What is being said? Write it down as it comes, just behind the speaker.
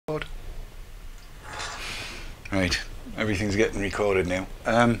Right, everything's getting recorded now.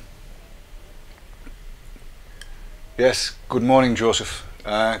 Yes, good morning, Joseph.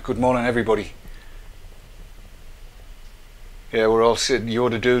 Good morning, everybody. Yeah, we're all sitting.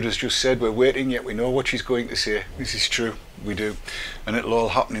 Yoda Dude has just said we're waiting, yet we know what she's going to say. This is true, we do. And it'll all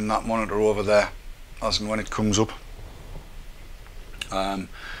happen in that monitor over there, as and when it comes up.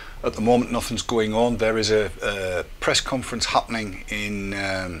 At the moment, nothing's going on. There is a press conference happening in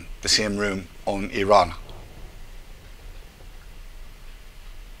the same room on Iran.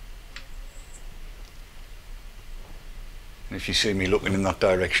 And if you see me looking in that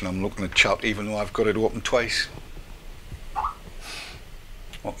direction, I'm looking at chat, even though I've got it open twice.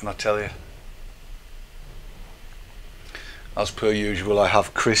 What can I tell you? As per usual, I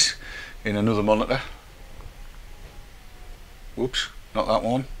have Chris in another monitor. Whoops, not that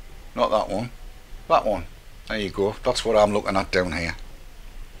one, not that one, that one. There you go, that's what I'm looking at down here.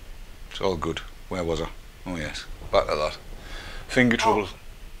 It's all good. Where was I? Oh yes, back to that. Finger trouble.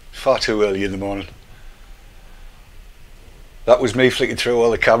 Far too early in the morning. That was me flicking through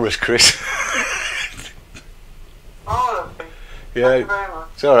all the cameras, Chris. Oh, yeah, thank you very much.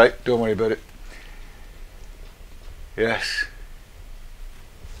 It's alright, don't worry about it. Yes.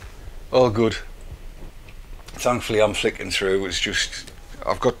 All good. Thankfully I'm flicking through. It's just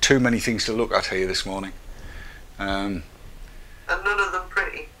I've got too many things to look at here this morning. And none of them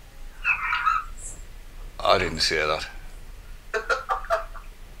pretty. I didn't say that.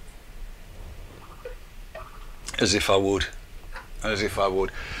 As if I would. As if I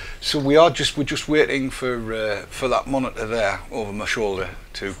would. So we're just waiting for that monitor there over my shoulder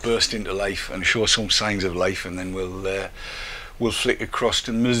to burst into life and show some signs of life, and then we'll flick across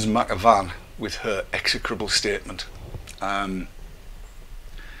to Ms. McAvan with her execrable statement. Yoda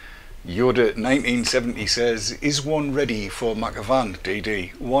 1970 says, "Is one ready for McAvan,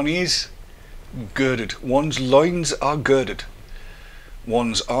 DD? One is girded. One's loins are girded.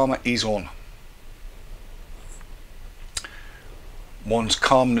 One's armour is on. One's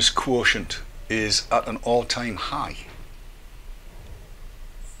calmness quotient is at an all-time high."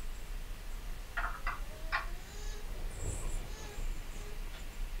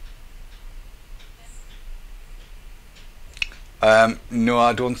 No,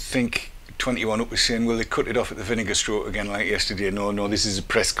 I don't think 21 Up was saying, will they cut it off at the vinegar stroke again like yesterday? No, this is a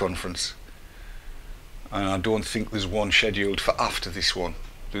press conference. And I don't think there's one scheduled for after this one.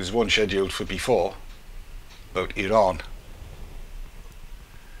 There's one scheduled for before, about Iran.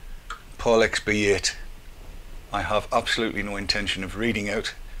 Paul XB8, I have absolutely no intention of reading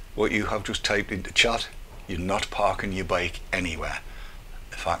out what you have just typed into chat. You're not parking your bike anywhere.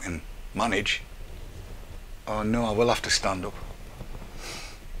 If I can manage. Oh no, I will have to stand up.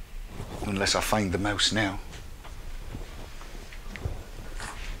 Unless I find the mouse now.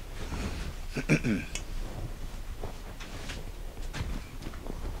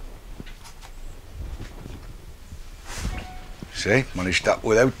 See, managed that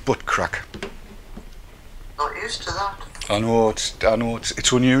without butt crack. Not used to that. I know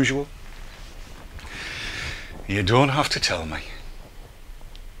it's unusual. You don't have to tell me.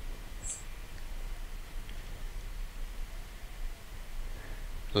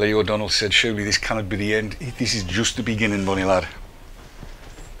 Leo O'Donnell said, surely this cannot be the end. This is just the beginning, bunny lad.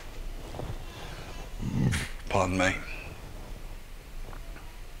 Pardon me.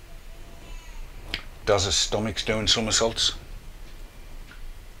 Daz's stomach's doing somersaults.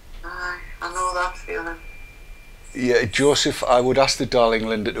 I know that feeling. Yeah, Joseph, I would ask the darling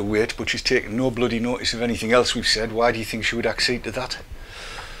Linda to wait, but she's taken no bloody notice of anything else we've said. Why do you think she would accede to that?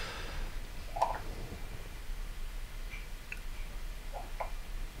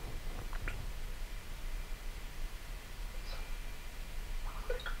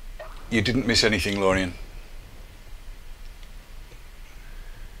 You didn't miss anything, Lorien.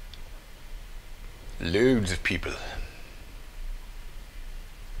 Loads of people.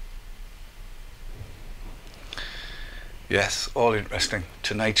 Yes, all interesting.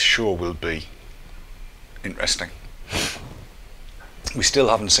 Tonight's show will be interesting. We still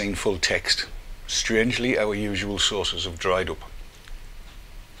haven't seen full text. Strangely, our usual sources have dried up.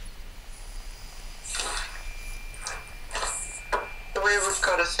 The way we've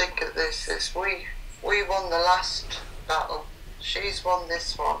got to think of this is we won the last battle. She's won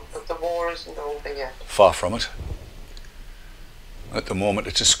this one, but the war isn't over yet. Far from it. At the moment,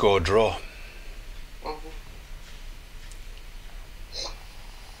 it's a score draw.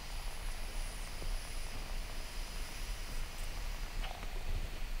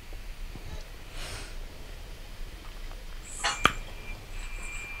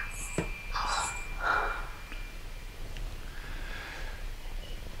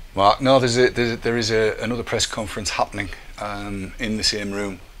 Mark, no, there is another press conference happening in the same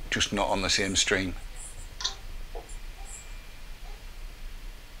room, just not on the same stream.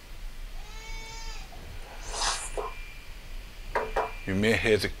 You may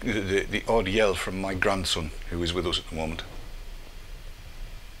hear the odd yell from my grandson, who is with us at the moment.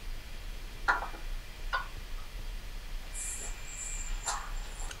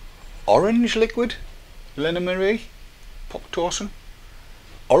 Orange liquid, Lena Marie, Pop Torson.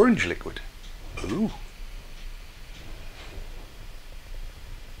 Orange liquid. Ooh.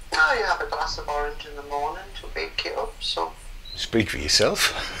 Oh, you have a glass of orange in the morning to wake you up, so... Speak for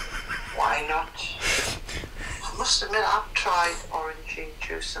yourself. Why not? I must admit, I've tried orangey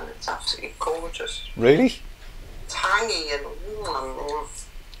juice and it's absolutely gorgeous. Really? Tangy and...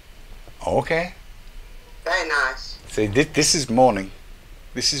 Okay. Very nice. See, this is morning.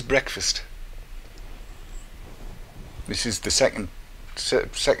 This is breakfast. This is the second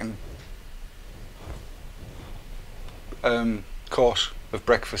course of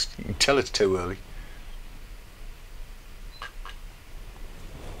breakfast. You can tell it's too early.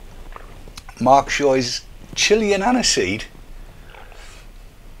 Mark Shaw's chili and aniseed.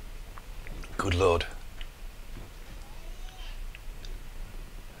 Good Lord.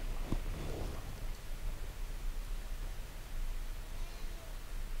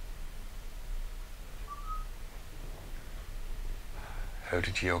 How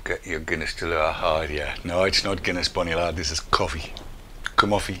did you get your Guinness to lower hard? Yeah, no, it's not Guinness, Bonnie lad. This is coffee.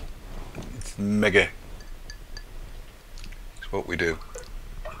 Coffee. It's mega. It's what we do.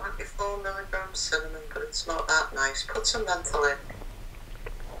 24 milligrams cinnamon, but it's not that nice. Put some menthol in.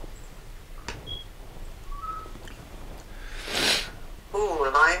 Ooh,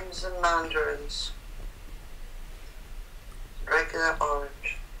 limes and mandarins. Regular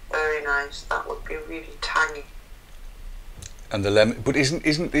orange. Very nice. That would be really tangy. And the lemon, but isn't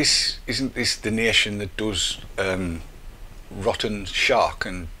this the nation that does rotten shark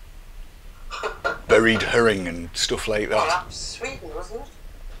and buried herring and stuff like that? Well, that's Sweden, wasn't it?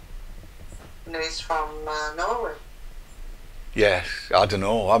 And he's from Norway. Yes, I don't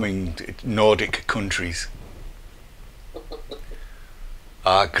know. I mean, Nordic countries.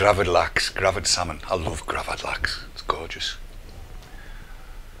 Gravid lax, gravid salmon. I love gravid lax. It's gorgeous.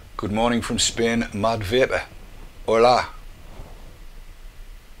 Good morning from Spain, Mad Vapor. Hola.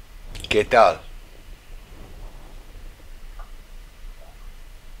 ¿Qué tal?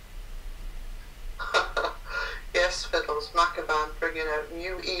 Yes, Fiddles, McAvan bringing out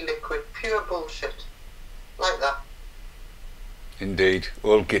new e-liquid, pure bullshit. Like that. Indeed.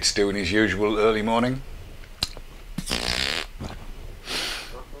 All Git's doing his usual early morning.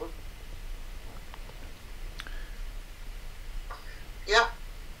 Yeah,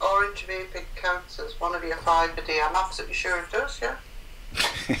 orange vaping counts as one of your 5 a day. I'm absolutely sure it does, yeah.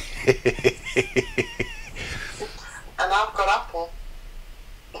 And I've got apple.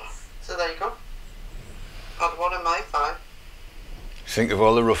 So there you go. Had one of my 5. Think of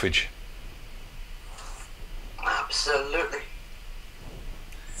all the roughage. Absolutely.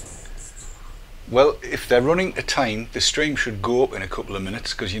 Well, if they're running to time, the stream should go up in a couple of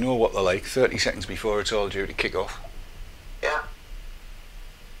minutes, because you know what they're like, 30 seconds before it's all due to kick off. Yeah.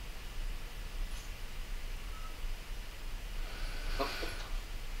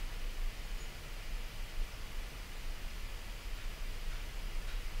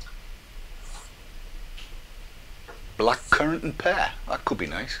 Blackcurrant and pear, that could be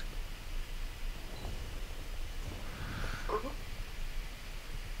nice.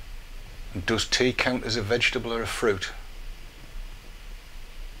 And does tea count as a vegetable or a fruit?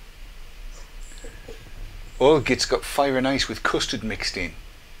 Oh, it's got fire and ice with custard mixed in.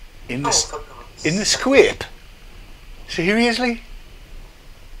 In the scrape? Seriously?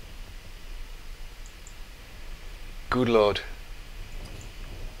 Good Lord.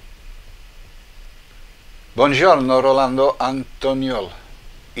 Buongiorno, Rolando Antoniol.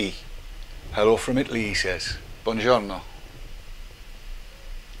 Hello from Italy, he says. Buongiorno.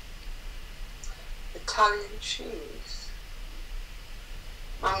 Italian cheese.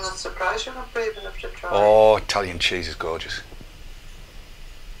 I'm not surprised you're not brave enough to try. Oh, Italian cheese is gorgeous.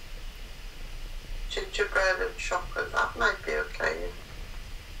 Gingerbread and chocolate, that might be okay.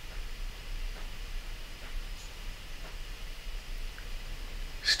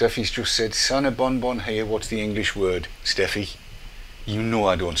 Steffi's just said, Sana bonbon here, what's the English word? Steffi, you know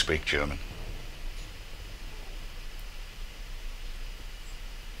I don't speak German.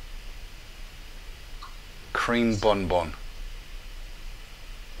 Cream bonbon.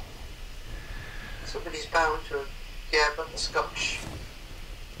 Somebody's bound to, yeah, butterscotch.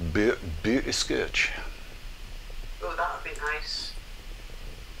 Butterscotch. Oh, that would be nice.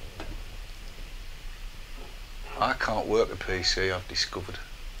 I can't work a PC, I've discovered.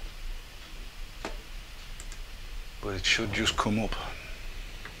 But it should just come up.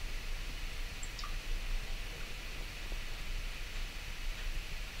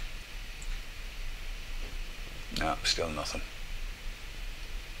 No, still nothing.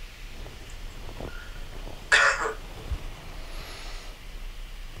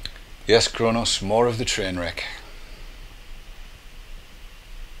 Yes, Kronos, more of the train wreck.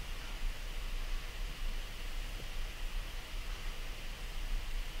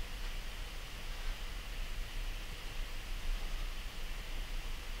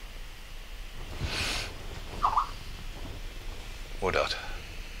 What that?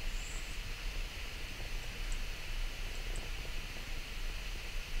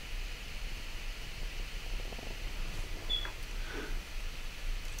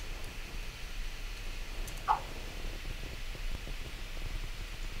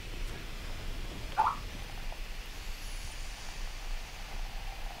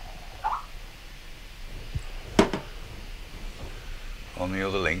 On the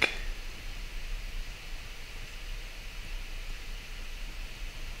other link.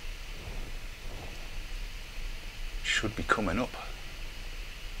 Should be coming up.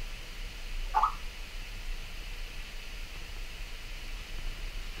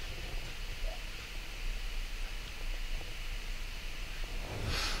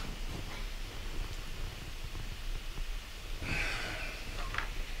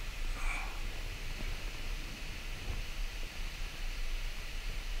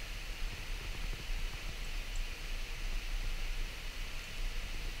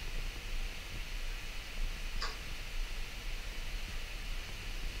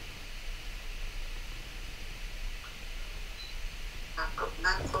 I've got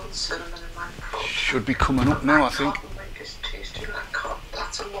menthol and cinnamon in my pot. Should be coming up now, I think. Can't make this tasty like cotton.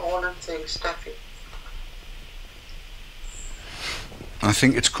 That's a morning thing, Steffi. I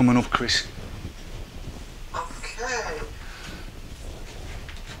think it's coming up, Chris. Okay.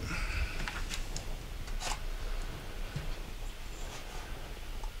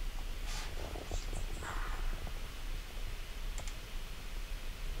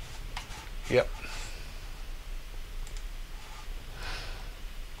 Yep.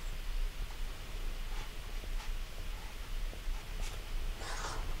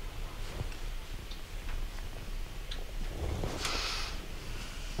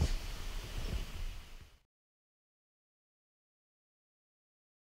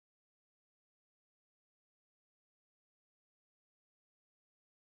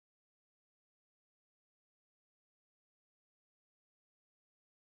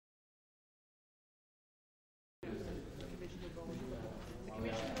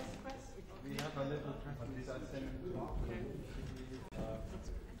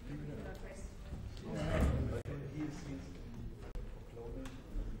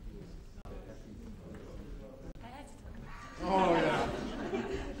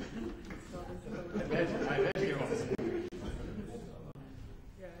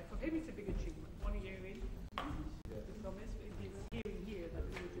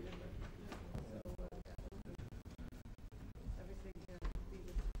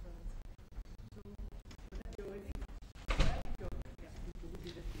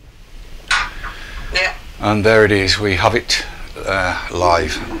 Yeah. And there it is, we have it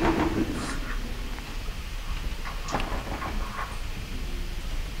live.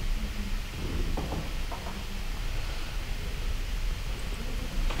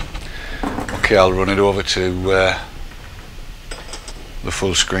 Okay, I'll run it over to the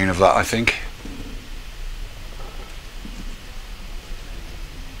full screen of that, I think.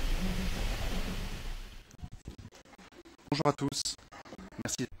 Bonjour à tous.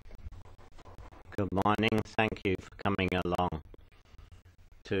 Merci. Good morning. Thank you for coming along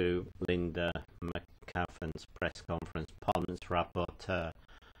to Linda McAvan's press conference, Parliament's rapporteur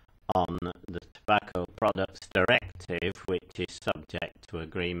on the Tobacco Products Directive, which is subject to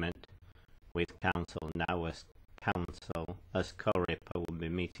agreement with Council. Now, as Council, as co-repo, will be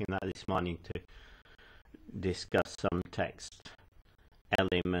meeting that this morning to discuss some text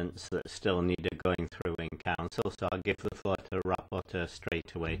elements that still need going through in Council. So I'll give the floor to the rapporteur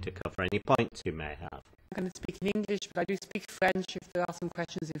straight away to cover any points you may have. I'm going to speak in English, but I do speak French if there are some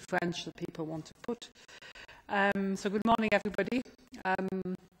questions in French that people want to put. So good morning, everybody.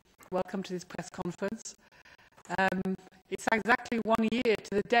 Welcome to this press conference. It's exactly 1 year to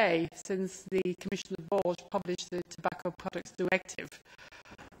the day since the Commission of Board published the Tobacco Products Directive.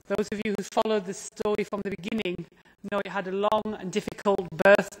 Those of you who followed the story from the beginning know it had a long and difficult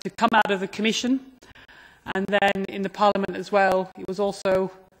birth to come out of the Commission, and then in the Parliament as well. It was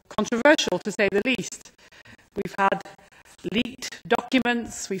also controversial, to say the least. We've had leaked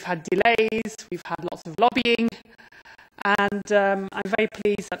documents, we've had delays, we've had lots of lobbying, and I'm very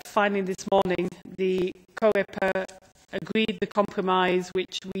pleased that finally this morning the COREPER agreed the compromise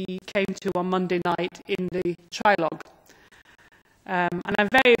which we came to on Monday night in the trilogue. And I'm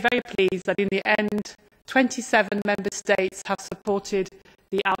very, very pleased that in the end 27 member states have supported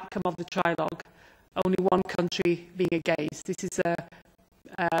the outcome of the trilogue, only one country being against. This is a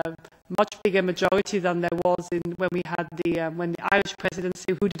much bigger majority than there was when we had when the Irish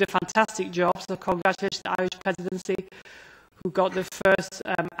presidency, who did a fantastic job, so congratulations to the Irish presidency, who got the first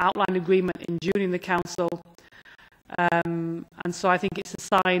outline agreement in June in the Council. And so I think it's a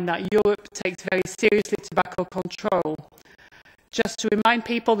sign that Europe takes very seriously tobacco control. Just to remind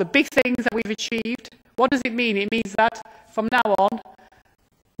people the big things that we've achieved, what does it mean? It means that from now on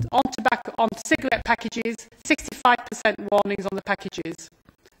tobacco, on cigarette packages, 65% warnings on the packages.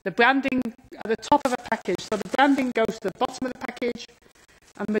 The branding at the top of a package, so the branding goes to the bottom of the package,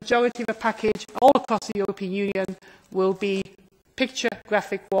 and the majority of a package all across the European Union will be picture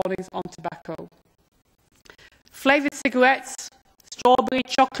graphic warnings on tobacco. Flavoured cigarettes, strawberry,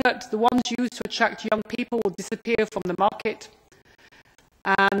 chocolate, the ones used to attract young people will disappear from the market.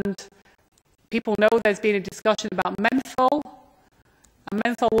 And people know there's been a discussion about menthol, and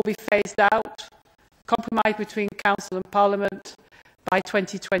menthol will be phased out, compromise between Council and Parliament by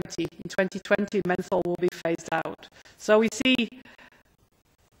 2020. In 2020, menthol will be phased out. So we see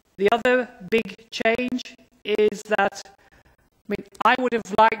the other big change is that, I would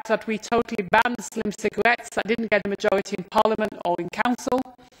have liked that we totally banned slim cigarettes. That didn't get a majority in Parliament or in Council,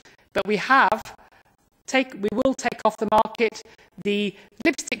 but we will take off the market the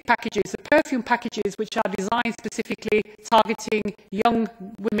lipstick packages, the perfume packages, which are designed specifically targeting young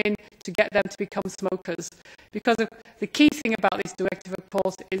women to get them to become smokers. Because the key thing about this directive, of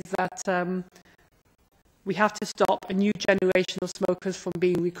course, is that we have to stop a new generation of smokers from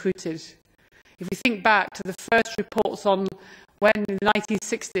being recruited. If we think back to the first reports on when in the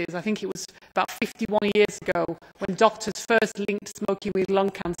 1960s, I think it was about 51 years ago, when doctors first linked smoking with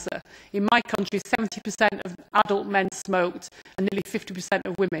lung cancer. In my country, 70% of adult men smoked and nearly 50%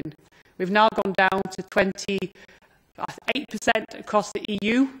 of women. We've now gone down to 28% across the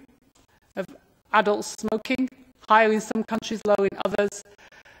EU of adults smoking, higher in some countries, lower in others.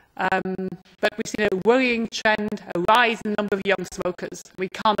 But we've seen a worrying trend, a rise in the number of young smokers. We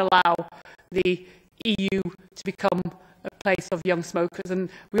can't allow the EU to become a place of young smokers. And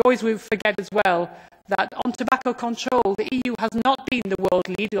we always forget as well that on tobacco control, the EU has not been the world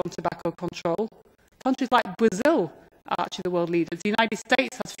leader on tobacco control. Countries like Brazil are actually the world leaders. The United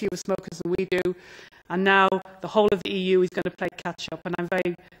States has fewer smokers than we do. And now the whole of the EU is going to play catch up. And I'm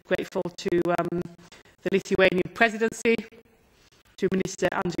very grateful to the Lithuanian presidency, to Minister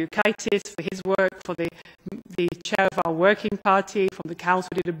Andriukaitis for his work, for the chair of our working party, from the council,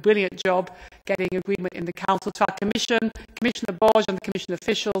 who did a brilliant job getting agreement in the council, to our commission, Commissioner Borg and the commission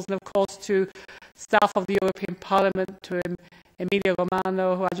officials, and of course to staff of the European Parliament, to Emilia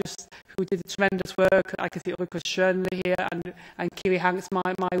Romano, who did tremendous work. I can see Ulrika Schönle here, and Kiri Hanks, my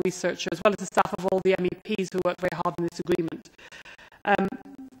researcher, as well as the staff of all the MEPs who worked very hard on this agreement.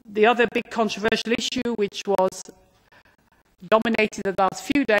 The other big controversial issue, which was dominated the last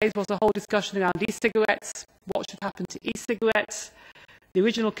few days, was the whole discussion around e-cigarettes. What should happen to e-cigarettes? The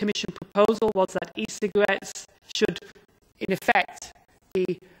original Commission proposal was that e-cigarettes should, in effect,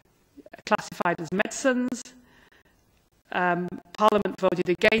 be classified as medicines. Parliament voted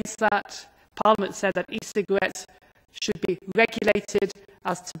against that. Parliament said that e-cigarettes should be regulated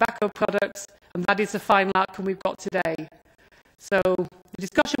as tobacco products, and that is the final outcome we've got today. So the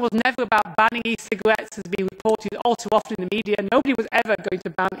discussion was never about banning e-cigarettes, as being reported all too often in the media. Nobody was ever going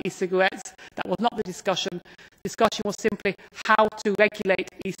to ban e-cigarettes. That was not the discussion. The discussion was simply how to regulate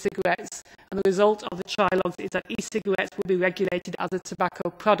e-cigarettes. And the result of the trilogues is that e-cigarettes will be regulated as a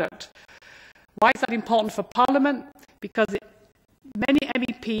tobacco product. Why is that important for Parliament? Because many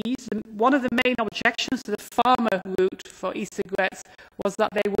MEPs, one of the main objections to the pharma route for e-cigarettes was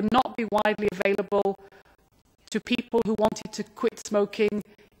that they would not be widely available to people who wanted to quit smoking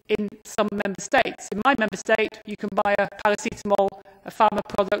in some member states. In my member state, you can buy a paracetamol, a pharma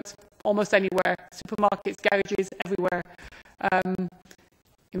product, almost anywhere. Supermarkets, garages, everywhere.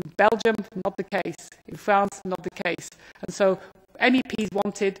 In Belgium, not the case. In France, not the case. And so MEPs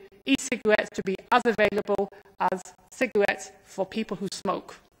wanted e-cigarettes to be as available as cigarettes for people who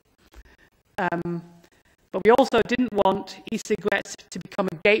smoke. But we also didn't want e-cigarettes to become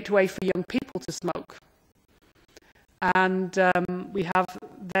a gateway for young people to smoke. And we have,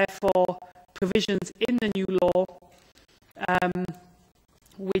 therefore, provisions in the new law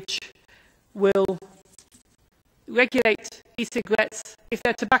which will regulate e-cigarettes. If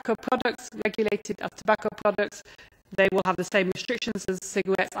they're tobacco products, regulated as tobacco products, they will have the same restrictions as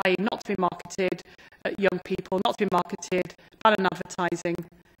cigarettes, i.e. not to be marketed at young people, not to be marketed, ban on advertising,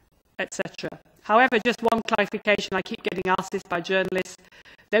 etc. However, just one clarification, I keep getting asked this by journalists,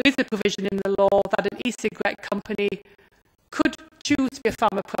 there is a provision in the law that an e-cigarette company could choose to be a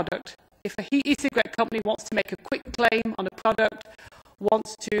pharma product. If an e-cigarette company wants to make a quick claim on a product,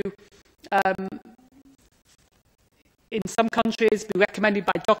 wants to, in some countries, be recommended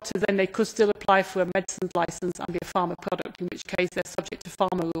by doctors, then they could still apply for a medicines license and be a pharma product, in which case they're subject to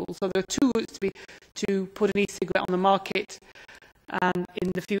pharma rules. So there are two routes to put an e-cigarette on the market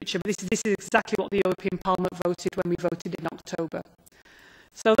in the future. But this is exactly what the European Parliament voted when we voted in October.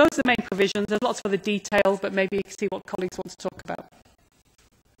 So those are the main provisions. There's lots of other details, but maybe you can see what colleagues want to talk about.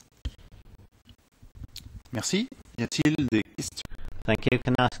 Merci. Y a-t-il des questions? Thank you.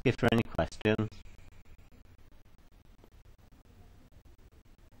 Can I ask if there are any questions?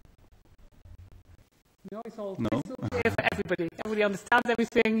 No, it's all No. crystal clear for everybody. Everybody understands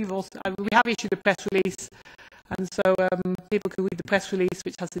everything. We have issued a press release, and so people can read the press release,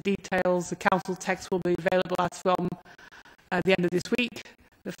 which has the details. The council text will be available as from the end of this week,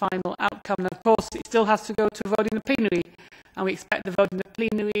 the final outcome. And of course, it still has to go to a vote in the plenary, and we expect the vote in the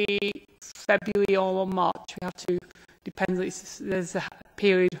plenary February or March. We have to, depends, there's a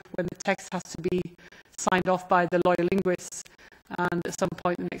period when the text has to be signed off by the lawyer linguists, and at some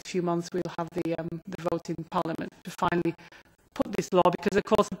point in the next few months we'll have the vote in Parliament to finally put this law, because of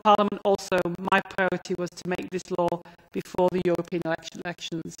course the Parliament also, my priority was to make this law before the European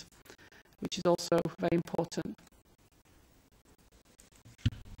elections, which is also very important.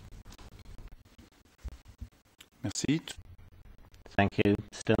 Merci. Thank you.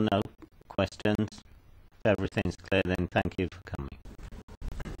 Still no questions? If everything's clear, then thank you for coming.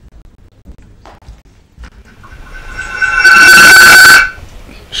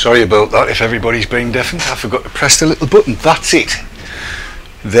 Sorry about that if everybody's been deafened. I forgot to press the little button. That's it.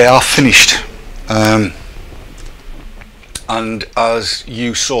 They are finished. And as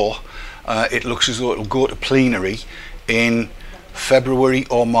you saw, it looks as though it'll go to plenary in February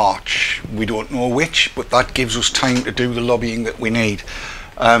or March. We don't know which, but that gives us time to do the lobbying that we need.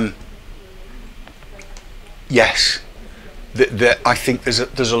 Yes, I think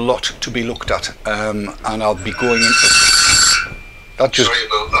there's a lot to be looked at, and I'll be going into that. Just sorry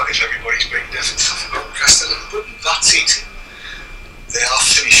about that if everybody's been deafened. I forgot to press the little button. That's it. They are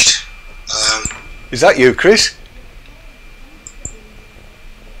finished. Is that you, Chris?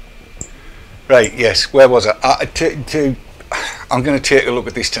 Right. Yes. Where was I? I'm going to take a look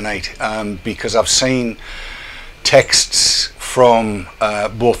at this tonight because I've seen texts from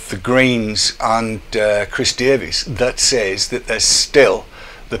both the Greens and Chris Davies that says that there's still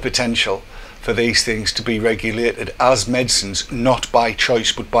the potential for these things to be regulated as medicines, not by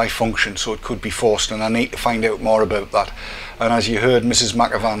choice but by function, so it could be forced, and I need to find out more about that. And as you heard Mrs.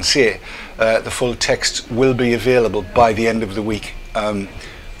 McAvan say, the full text will be available by the end of the week. We're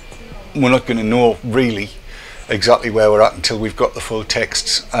not going to know really exactly where we're at until we've got the full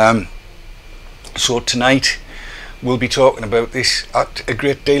texts. So tonight we'll be talking about this at a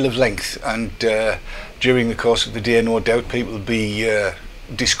great deal of length, and during the course of the day no doubt people will be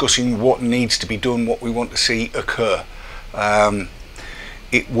discussing what needs to be done, what we want to see occur.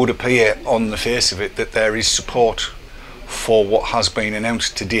 It would appear on the face of it that there is support for what has been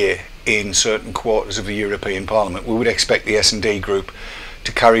announced today in certain quarters of the European Parliament. We would expect the S&D group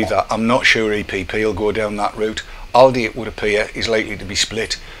to carry that. I'm not sure EPP will go down that route. ALDE, it would appear, is likely to be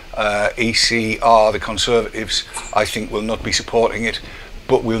split. ECR, the Conservatives, I think will not be supporting it,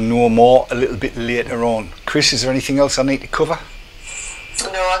 but we'll know more a little bit later on. Chris, is there anything else I need to cover? No,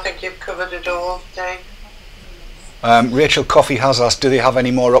 I think you've covered it all, Dave. Rachel Coffey has asked, do they have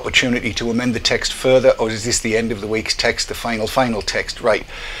any more opportunity to amend the text further, or is this the end of the week's text, the final text? Right.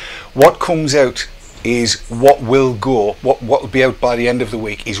 What comes out is what will go, what will be out by the end of the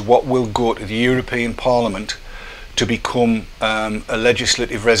week is what will go to the European Parliament to become a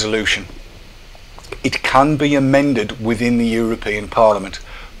legislative resolution. It can be amended within the European Parliament,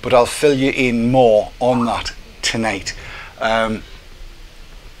 but I'll fill you in more on that tonight.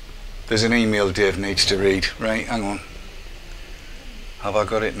 There's an email Dave needs to read. Right, hang on. Have I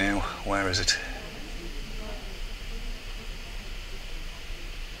got it now? Where is it?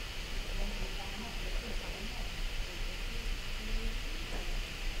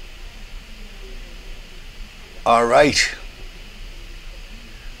 All right.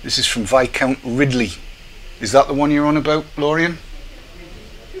 This is from Viscount Ridley. Is that the one you're on about, Lorian?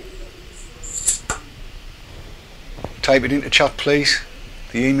 Type it into chat, please.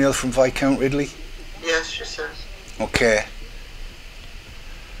 The email from Viscount Ridley. Yes, she says. Okay.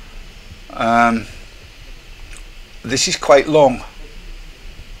 This is quite long.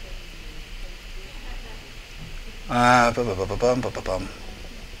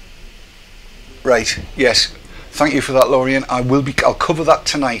 Right, yes. Thank you for that, Lorien. I'll cover that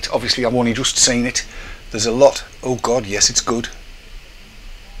tonight. Obviously, I've only just seen it. There's a lot. Oh God, yes, it's good.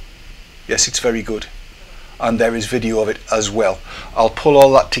 Yes, it's very good. And there is video of it as well. I'll pull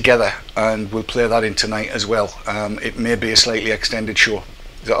all that together and we'll play that in tonight as well. It may be a slightly extended show.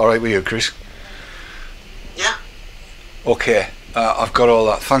 Is that alright with you, Chris? Yeah. Okay, I've got all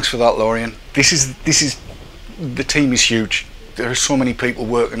that. Thanks for that, Lorien. The team is huge. There are so many people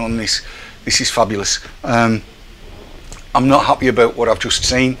working on this. This is fabulous. I'm not happy about what I've just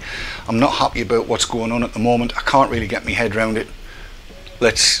seen. I'm not happy about what's going on at the moment. I can't really get my head around it.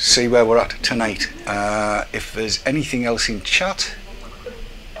 Let's see where we're at tonight. If there's anything else in chat.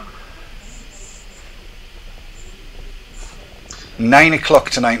 Nine o'clock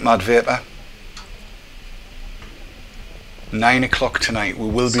tonight, Mad Vapor. 9 o'clock tonight. We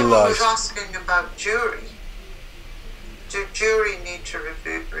will be Someone live. was asking about jury. Do jury need to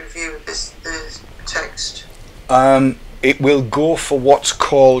review the text? It will go for what's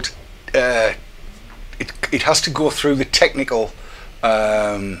called. It has to go through the technical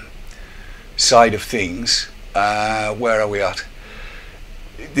side of things. Where are we at?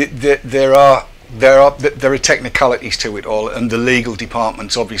 There are technicalities to it all, and the legal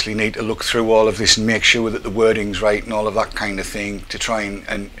departments obviously need to look through all of this and make sure that the wording's right and all of that kind of thing to try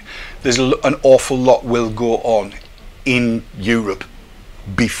and there's an awful lot will go on in Europe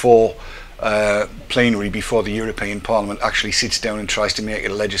before plenary, before the European Parliament actually sits down and tries to make a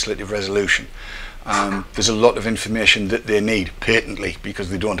legislative resolution. There's a lot of information that they need patently because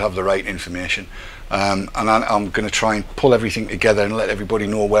they don't have the right information, and I'm going to try and pull everything together and let everybody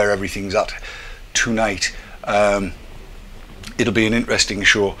know where everything's at tonight. It'll be an interesting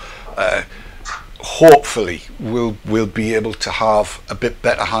show. Hopefully we'll be able to have a bit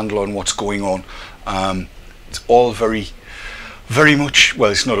better handle on what's going on. It's all very much,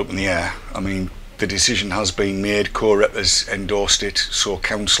 well, it's not up in the air. I mean, the decision has been made, Co-Rep has endorsed it, so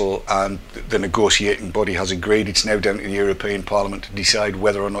Council and the negotiating body has agreed. It's now down to the European Parliament to decide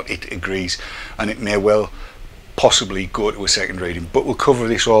whether or not it agrees, and it may well possibly go to a second reading. But we'll cover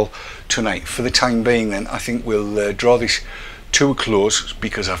this all tonight. For the time being then, I think we'll draw this to a close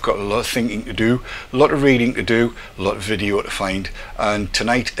because I've got a lot of thinking to do, a lot of reading to do, a lot of video to find, and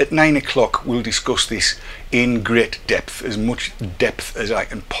tonight at 9 o'clock we'll discuss this in great depth, as much depth as I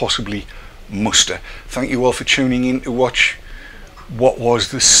can possibly muster. Thank you all for tuning in to watch what was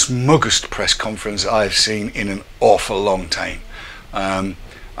the smuggest press conference I've seen in an awful long time, and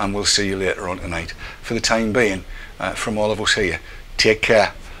we'll see you later on tonight. For the time being, from all of us here, take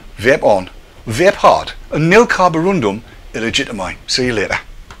care, vape on, vape hard, and nil carborundum illegitimi. See you later.